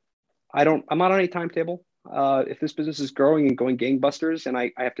one, but I'm not on any timetable. If this business is growing and going gangbusters and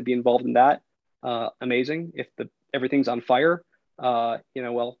I have to be involved in that, amazing. If everything's on fire, well,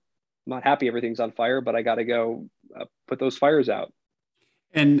 I'm not happy everything's on fire, but I got to go put those fires out.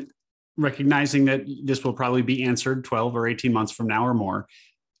 And recognizing that this will probably be answered 12 or 18 months from now or more,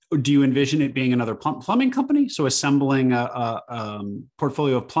 do you envision it being another plumbing company? So assembling a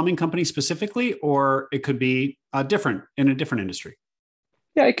portfolio of plumbing companies specifically, or it could be in a different industry?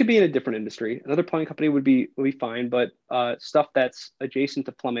 Yeah, it could be in a different industry. Another plumbing company would be fine, but stuff that's adjacent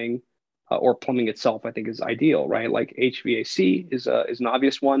to plumbing or plumbing itself, I think, is ideal, right? Like HVAC is an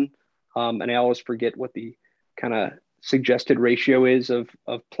obvious one, and I always forget what the kind of suggested ratio is of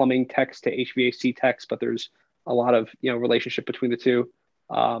plumbing techs to HVAC techs, but there's a lot of relationship between the two.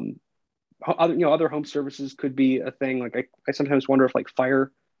 Other home services could be a thing. Like I sometimes wonder if like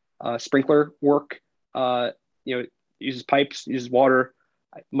fire sprinkler work, uses pipes, uses water,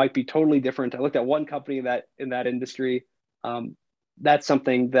 might be totally different. I looked at one company in that industry. That's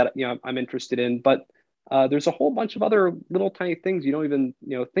something that I'm interested in, but there's a whole bunch of other little tiny things you don't even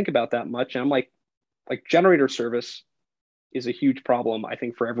think about that much. And I'm like generator service is a huge problem, I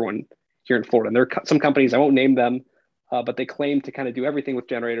think, for everyone here in Florida. And there are some companies, I won't name them, but they claim to kind of do everything with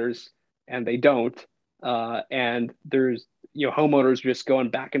generators, and they don't. And there's homeowners just going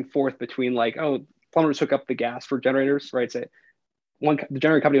back and forth between like, oh, plumbers hook up the gas for generators, right? Say the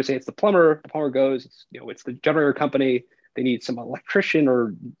generator company would say it's the plumber goes, it's the generator company. They need some electrician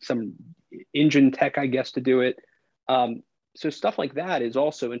or some engine tech, I guess, to do it. So stuff like that is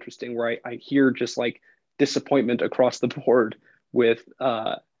also interesting, where I hear just like disappointment across the board with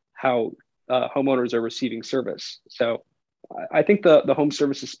how homeowners are receiving service. So I think the home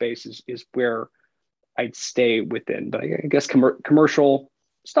services space is where I'd stay within, but I guess commercial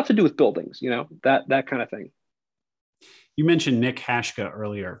stuff to do with buildings, that kind of thing. You mentioned Nick Hashka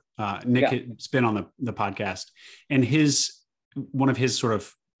earlier. Nick has been on the podcast, and one of his sort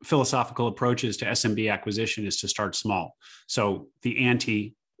of philosophical approaches to SMB acquisition is to start small. So the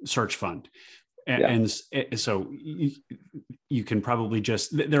anti-search fund. And so you can probably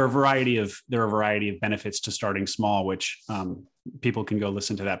there are a variety of benefits to starting small, which people can go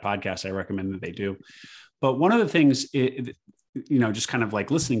listen to that podcast. I recommend that they do. But one of the things, just kind of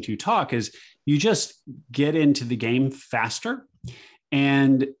like listening to you talk, is you just get into the game faster.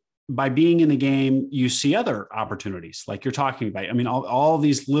 And by being in the game, you see other opportunities like you're talking about. I mean, all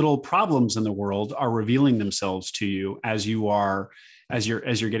these little problems in the world are revealing themselves to you as you're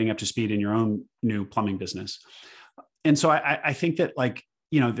getting up to speed in your own new plumbing business. And so I think that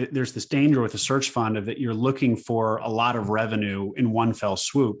there's this danger with the search fund of that you're looking for a lot of revenue in one fell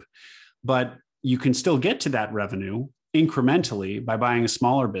swoop, but you can still get to that revenue incrementally by buying a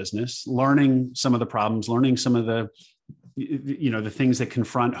smaller business, learning some of the problems, learning some of the things that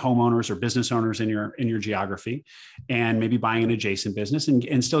confront homeowners or business owners in your geography, and maybe buying an adjacent business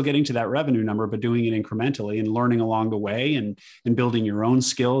and still getting to that revenue number, but doing it incrementally and learning along the way and building your own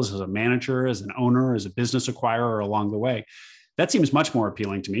skills as a manager, as an owner, as a business acquirer along the way. That seems much more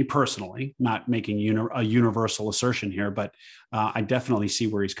appealing to me personally, not making a universal assertion here, but I definitely see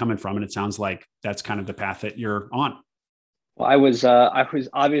where he's coming from. And it sounds like that's kind of the path that you're on. Well, I was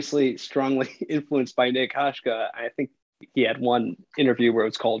obviously strongly influenced by Nick Hashka. I think he had one interview where it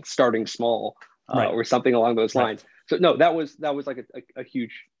was called "Starting Small" Right. or something along those Right. lines. So no, that was like a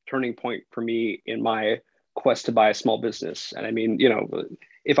huge turning point for me in my quest to buy a small business. And I mean,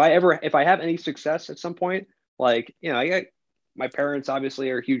 if I have any success at some point, like I got my parents obviously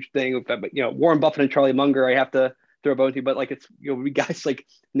are a huge thing, but Warren Buffett and Charlie Munger, I have to throw a bone to, but like it's guys like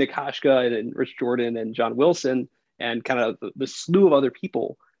Nick Hashka and Rich Jordan and John Wilson and kind of the slew of other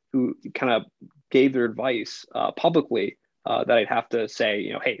people who kind of gave their advice publicly that I'd have to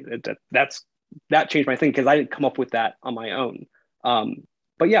say, hey, that changed my thing because I didn't come up with that on my own.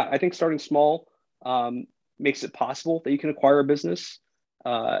 But yeah, I think starting small makes it possible that you can acquire a business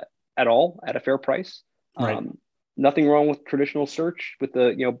at all at a fair price. Right. Nothing wrong with traditional search with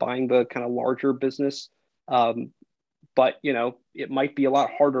the buying the kind of larger business, but it might be a lot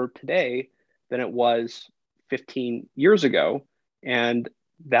harder today than it was 15 years ago, and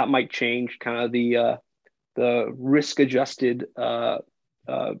that might change kind of the risk adjusted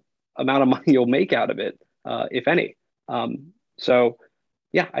amount of money you'll make out of it, if any. So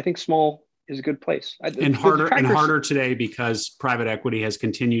yeah, I think small is a good place. And harder today because private equity has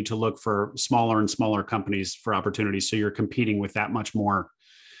continued to look for smaller and smaller companies for opportunities. So you're competing with that much more.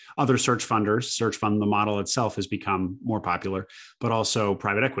 Other search funders, search fund, the model itself has become more popular, but also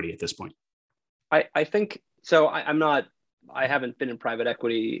private equity at this point. I think so. I haven't been in private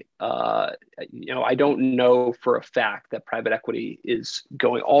equity. I don't know for a fact that private equity is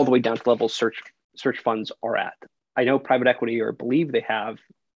going all the way down to the level search funds are at. I know private equity, or believe they have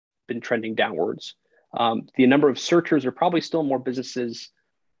been trending downwards. The number of searchers are probably still more businesses.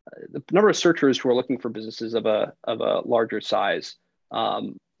 The number of searchers who are looking for businesses of a larger size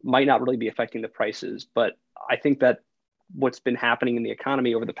might not really be affecting the prices. But I think that what's been happening in the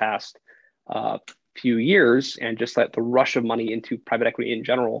economy over the past few years, and just that the rush of money into private equity in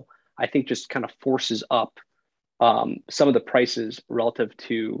general, I think just kind of forces up some of the prices relative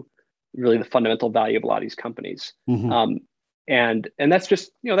to really the fundamental value of a lot of these companies. Mm-hmm. And that's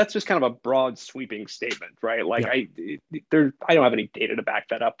just kind of a broad sweeping statement, right? Like yeah. I don't have any data to back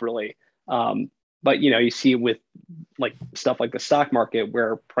that up really. But you see it with like stuff like the stock market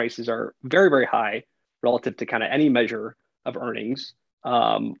where prices are very, very high relative to kind of any measure of earnings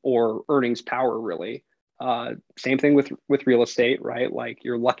or earnings power really. Same thing with real estate, right? Like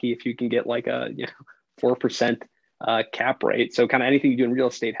you're lucky if you can get like a 4% cap rate. So kind of anything you do in real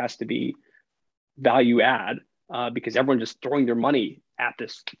estate has to be value add because everyone's just throwing their money at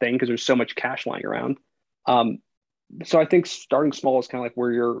this thing because there's so much cash lying around. So I think starting small is kind of like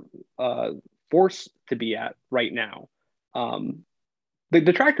where you're forced to be at right now. The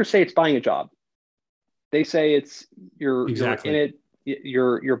detractors say it's buying a job. They say it's you're in it.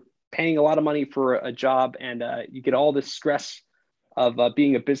 You're paying a lot of money for a job, and you get all this stress of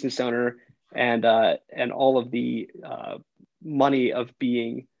being a business owner and all of the money of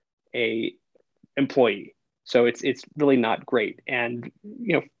being a employee. So it's really not great. And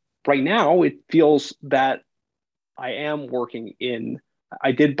right now it feels that I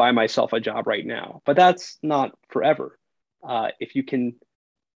did buy myself a job right now, but that's not forever. If you can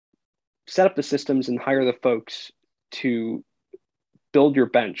set up the systems and hire the folks to build your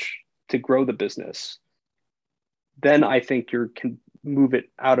bench to grow the business, then I think you can move it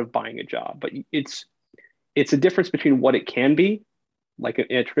out of buying a job. But it's a difference between what it can be, like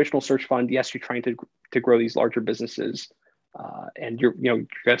in a traditional search fund. Yes, you're trying to grow these larger businesses, and you're going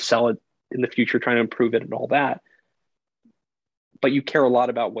to sell it in the future, trying to improve it and all that. But you care a lot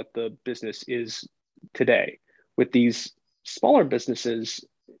about what the business is today. With these smaller businesses,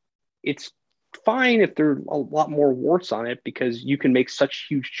 it's fine if there are a lot more warts on it because you can make such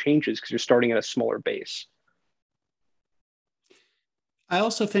huge changes because you're starting at a smaller base. I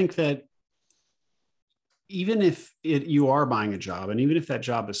also think that even if you are buying a job, and even if that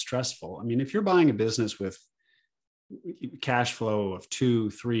job is stressful, I mean, if you're buying a business with cash flow of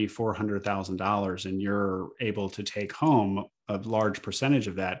 $200,000, $300,000, $400,000, and you're able to take home a large percentage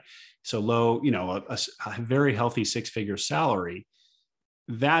of that, so low, a very healthy six-figure salary,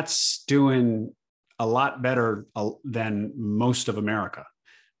 that's doing a lot better than most of America.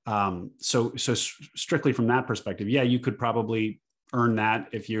 So strictly from that perspective, yeah, you could probably earn that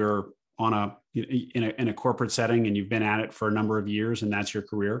if you're in a corporate setting and you've been at it for a number of years and that's your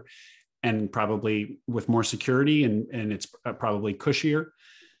career, and probably with more security and it's probably cushier.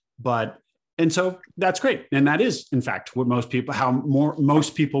 And so that's great. And that is, in fact, what most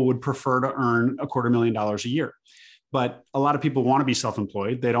people would prefer to earn $250,000 a year. But a lot of people want to be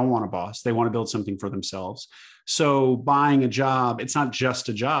self-employed. They don't want a boss. They want to build something for themselves. So buying a job, it's not just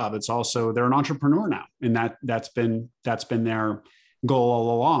a job. It's also they're an entrepreneur now, and that's been their goal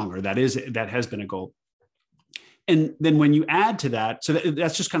all along, or that has been a goal. And then when you add to that, so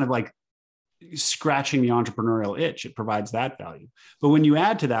that's just kind of like scratching the entrepreneurial itch. It provides that value. But when you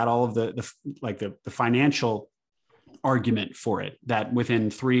add to that all of the financial argument for it, that within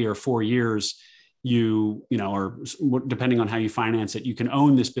 3 or 4 years, or depending on how you finance it, you can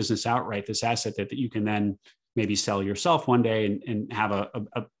own this business outright, this asset that you can then maybe sell yourself one day and have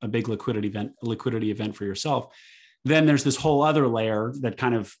a big liquidity event for yourself. Then there's this whole other layer that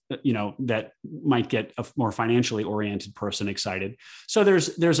kind of, that might get a more financially oriented person excited. So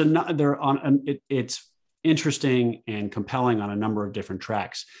it's interesting and compelling on a number of different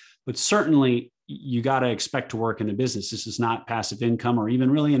tracks, but certainly you got to expect to work in the business. This is not passive income or even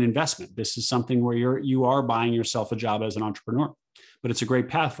really an investment. This is something where you are buying yourself a job as an entrepreneur, but it's a great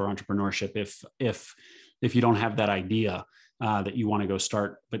path for entrepreneurship. If you don't have that idea that you want to go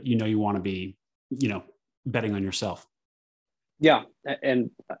start, but you want to be, betting on yourself. Yeah.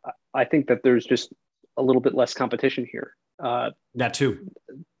 And I think that there's just a little bit less competition here. That too.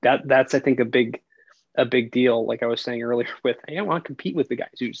 That's, I think, a big deal. Like I was saying earlier with, I don't want to compete with the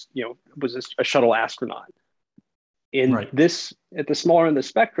guys who's, was a shuttle astronaut. At the smaller end of the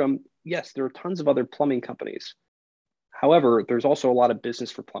spectrum, yes, there are tons of other plumbing companies. However, there's also a lot of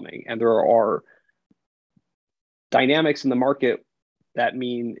business for plumbing, and there are dynamics in the market that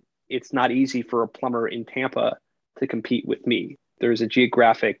mean it's not easy for a plumber in Tampa to compete with me. There's a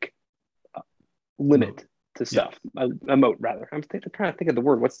geographic limit to stuff, a moat rather. I'm trying to think of the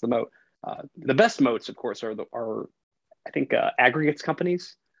word. What's the moat? The best moats, of course, are I think aggregates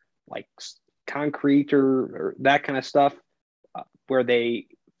companies like concrete or that kind of stuff, where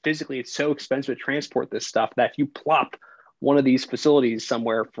it's so expensive to transport this stuff that if you plop one of these facilities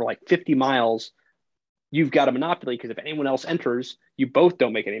somewhere for like 50 miles, you've got a monopoly, because if anyone else enters, you both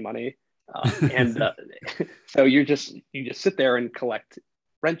don't make any money. So you just sit there and collect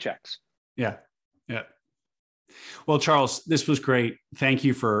rent checks. Yeah. Yeah. Well, Charles, this was great. Thank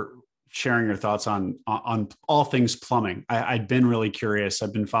you for sharing your thoughts on all things plumbing. I'd been really curious.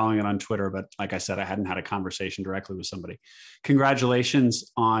 I've been following it on Twitter, but like I said, I hadn't had a conversation directly with somebody.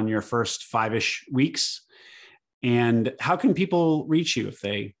 Congratulations on your first 5-ish weeks. And how can people reach you if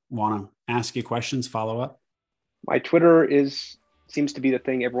they want to ask you questions, follow up? My Twitter seems to be the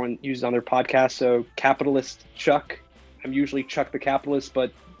thing everyone uses on their podcast. So Capitalist Chuck. I'm usually Chuck the Capitalist,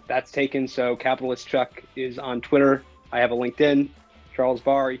 but that's taken. So Capitalist Chuck is on Twitter. I have a LinkedIn, Charles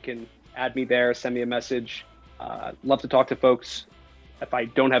Barr. You can add me there, send me a message. Love to talk to folks. If I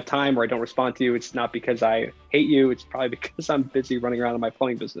don't have time or I don't respond to you, it's not because I hate you. It's probably because I'm busy running around in my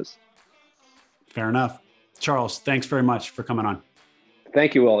plumbing business. Fair enough. Charles, thanks very much for coming on.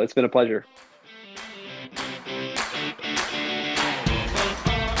 Thank you, Will. It's been a pleasure.